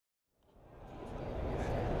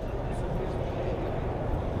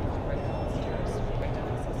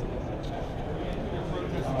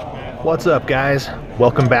What's up, guys?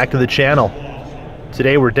 Welcome back to the channel.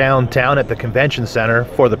 Today we're downtown at the convention center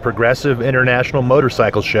for the Progressive International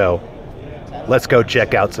Motorcycle Show. Let's go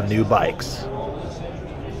check out some new bikes.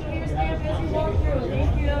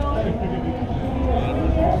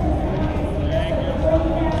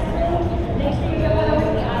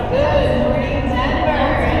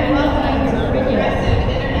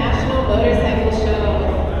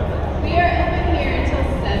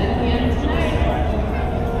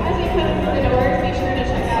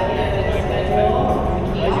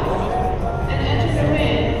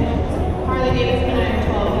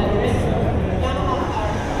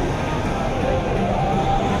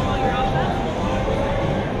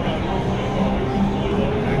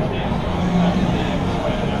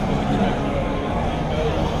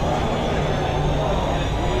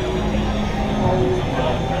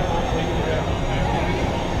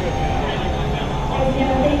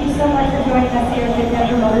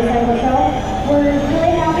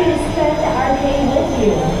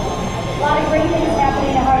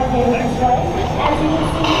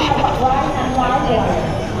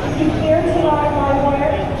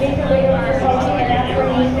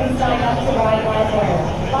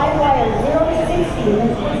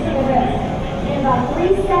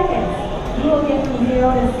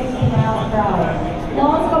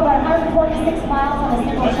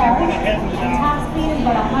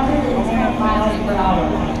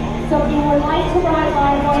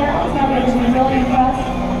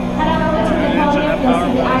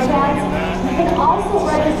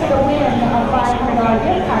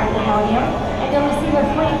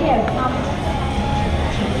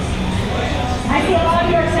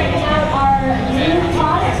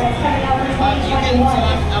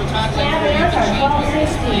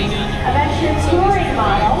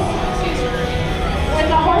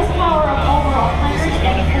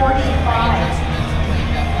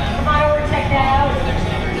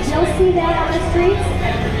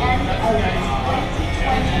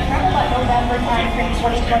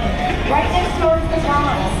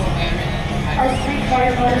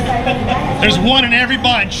 There's one in every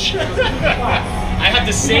bunch. I have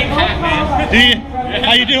the same hat, man. Do you?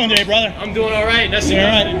 How you doing today, brother? I'm doing all right. Nice to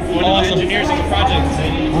meet you. One Awesome. of the engineers on the project.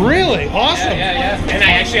 Really? Awesome. Yeah. And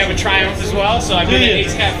I actually have a Triumph as well, so I've been at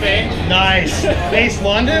Ace Cafe. Nice. Ace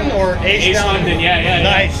London or Ace London? Yeah.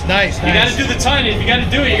 Nice. You got to do the ton. If you got to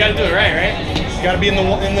do it, you got to do it right? You got to be in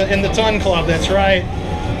the ton club. That's right.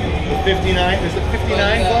 The 59. Is it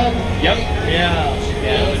 59 club? Yep. Yeah.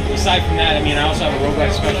 Aside from that, I mean, I also have a road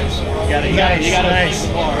bike special. So you got to keep the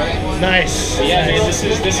ball, right? Nice. But yeah, man, this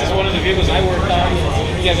is one of the vehicles I worked on.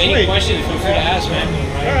 If you have any questions, feel free to ask, man.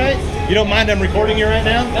 All right. You don't mind I'm recording you right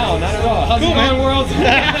now? No, not at all. How's it going, world?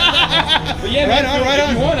 But yeah, man,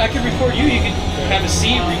 if you want, I can record you. You can have a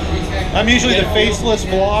seat. I'm usually the faceless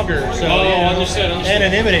vlogger, so understood.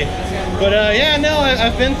 Anonymity. But yeah, no,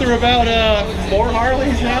 I've been through about 4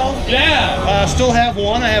 Harleys now. Yeah. Still have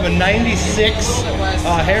one. I have a '96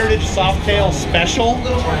 Heritage Softail Special,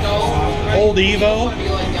 old Evo.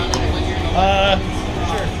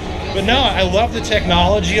 But no, I love the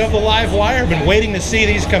technology of the live wire. I've been waiting to see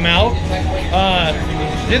these come out.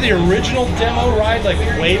 Did the original demo ride like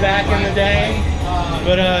way back in the day,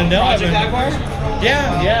 but no. Project Live Wire?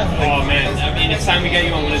 Yeah. Oh man, I mean, it's time to get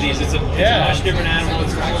you on one of these. It's a much different animal.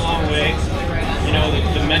 It's come a long way. You know,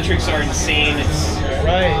 the metrics are insane.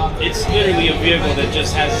 It's literally a vehicle that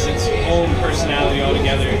just has its own personality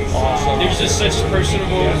altogether. Awesome. There's just such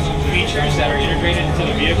personable features that are integrated into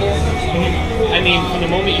the vehicle. I mean, from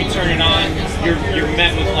the moment you turn it on, you're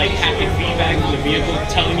met with like haptic feedback from the vehicle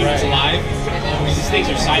telling you it's live. These things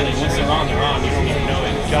are silent. Once they're on, they're on. You don't even know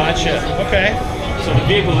it. Gotcha. Okay. So the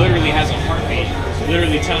vehicle literally has a heartbeat,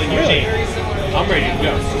 literally telling you, hey, I'm ready to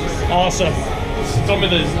go. Awesome. Some of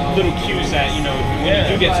the little cues that, you know, when you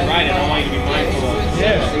do get to ride it, I want you to be mindful of.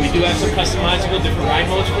 Yeah. We do have some customizable different ride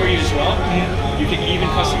modes for you as well. You can even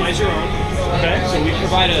customize your own. Okay. So we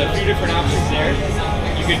provide a few different options there.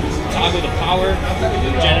 You can toggle the power,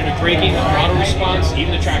 regenerative braking, throttle response,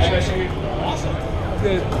 even the traction. Awesome.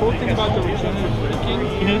 The cool thing about the regenerative braking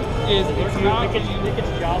is it's not when you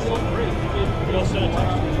jostle brake, it also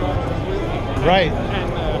Right.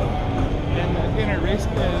 And the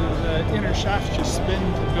inner shaft just spin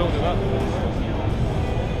to build it up.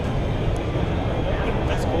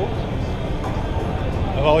 That's cool.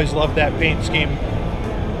 I've always loved that paint scheme.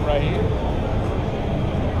 Right.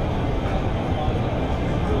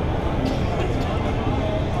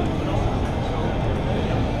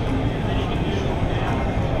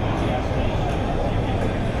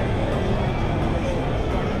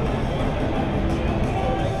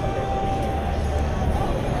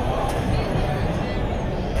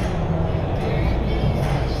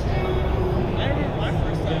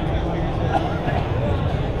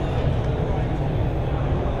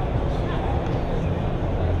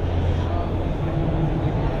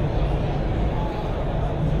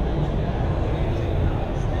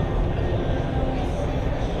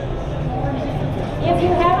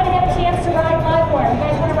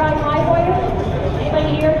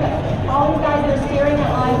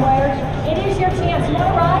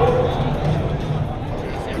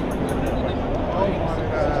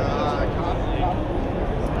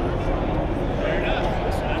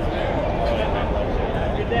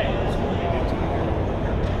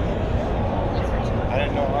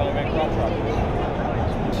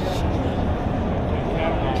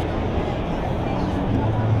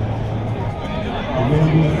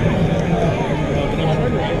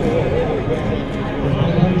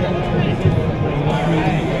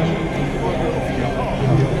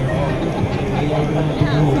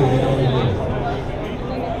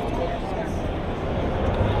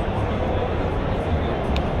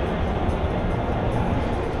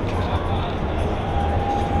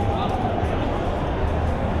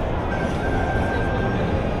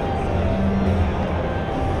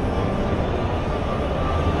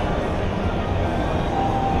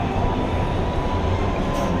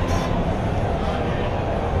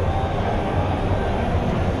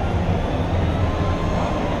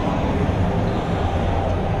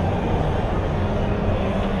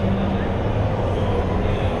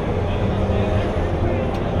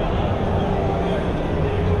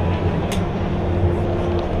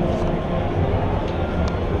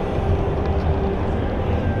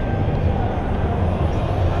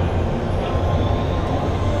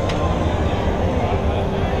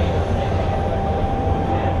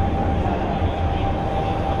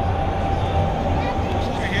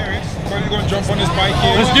 gonna jump on this bike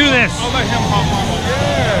here? Let's do this. I'll let him hop on.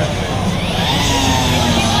 Yeah.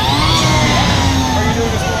 How you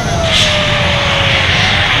doing this morning?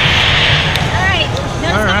 All right.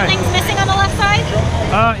 Notice something's missing on the left side?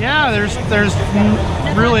 Yeah, there's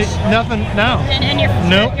really nothing. No. And your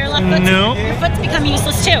Nope. your left foot. Nope. Your foot's become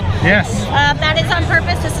useless too. Yes. That is on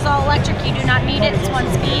purpose. This is all electric. You do not need it. It's one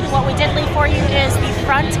speed. What we did leave for you is the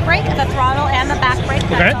front brake, the throttle, and the back brake.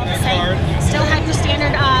 That's all the same. Still have your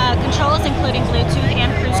standard controls, including Bluetooth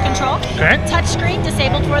and cruise control. Okay. Touchscreen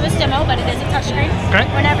disabled for this demo, but it is a touchscreen. Okay.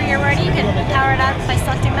 Whenever you're ready, you can power it up by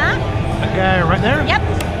selecting that. Okay, right there. Yep.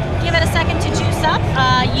 Give it a second to juice up.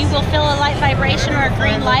 You will feel a light vibration or a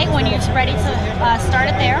green light when you're ready to start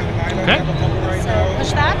it there. Okay. So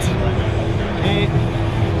push that.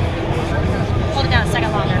 Hold it down a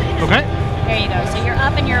second longer. Okay. There you go. So you're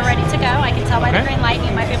up and you're ready to go. I can tell by the green light.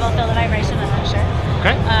 You might be able to feel the vibration. I'm not sure.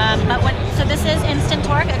 Okay. So this is instant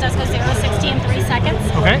torque. It does go 0 to 60 in 3 seconds.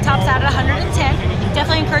 Okay. Tops out at 110.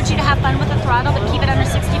 Definitely encourage you to have fun with the throttle, but keep it under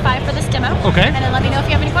 65 for this demo. Okay. And then let me know if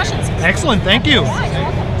you have any questions. Excellent. Thank you. Yeah, you're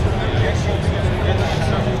welcome.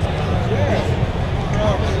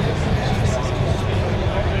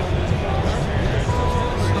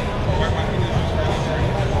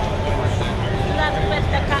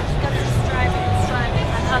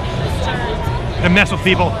 And mess with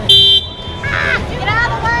people. Get out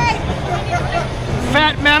of the way!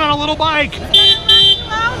 Fat man on a little bike. Over!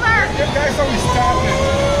 The guy's always stopping.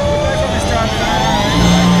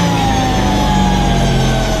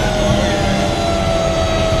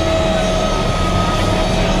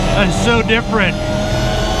 That's so different.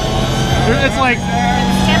 It's like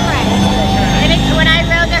It's different. When I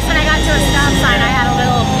rode this, when I got to a stop sign, I had a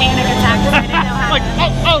little panic attack because I didn't know how like to,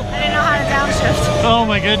 I didn't know how to downshift. oh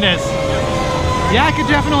my goodness. Yeah, I could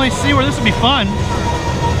definitely see where this would be fun.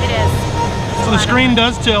 It is. So the screen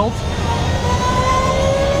does tilt.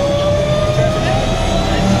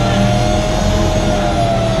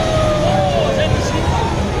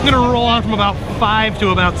 I'm gonna roll on from about 5 to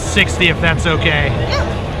about 60 if that's okay.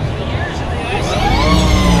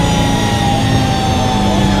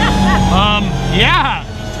 Yeah.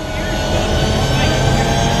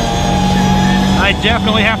 I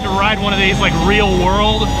definitely have to ride one of these like real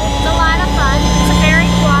world. It's a lot of fun. It's very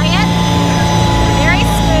quiet, very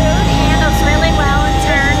smooth, handles really well in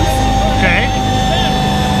turns. Okay.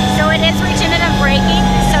 So it is regenerative braking,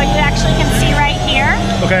 so you actually can see right here.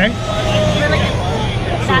 Okay.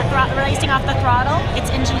 That releasing off the throttle, it's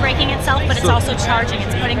engine braking itself, but it's also charging.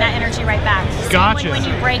 It's putting that energy right back. Gotcha. When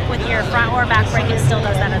you brake with your front or back brake, it still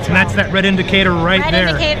does that as well. And that's that red indicator right red there.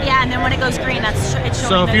 indicator, yeah, and then when it goes green, it's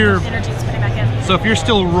showing the energy it's putting back in. So if you're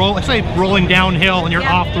still let's say rolling downhill and you're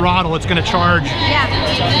off throttle, it's going to charge.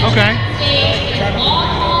 Yeah. Okay.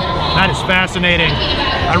 That is fascinating.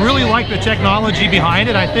 I really like the technology behind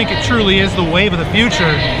it. I think it truly is the wave of the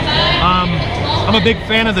future. I'm a big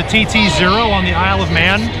fan of the TT0 on the Isle of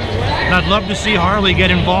Man, and I'd love to see Harley get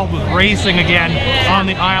involved with racing again on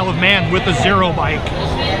the Isle of Man with the Zero bike.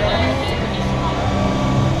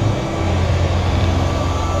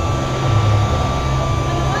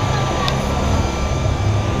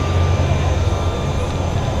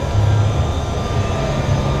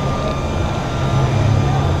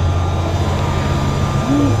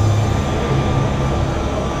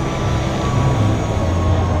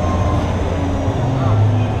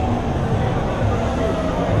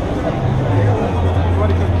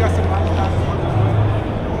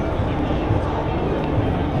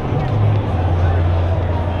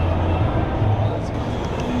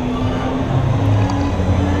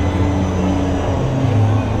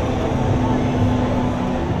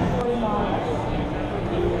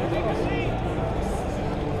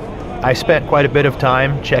 I spent quite a bit of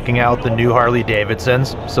time checking out the new Harley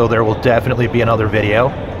Davidsons, so there will definitely be another video.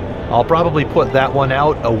 I'll probably put that one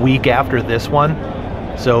out a week after this one,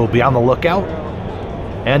 so be on the lookout.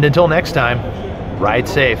 And until next time, ride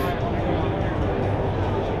safe.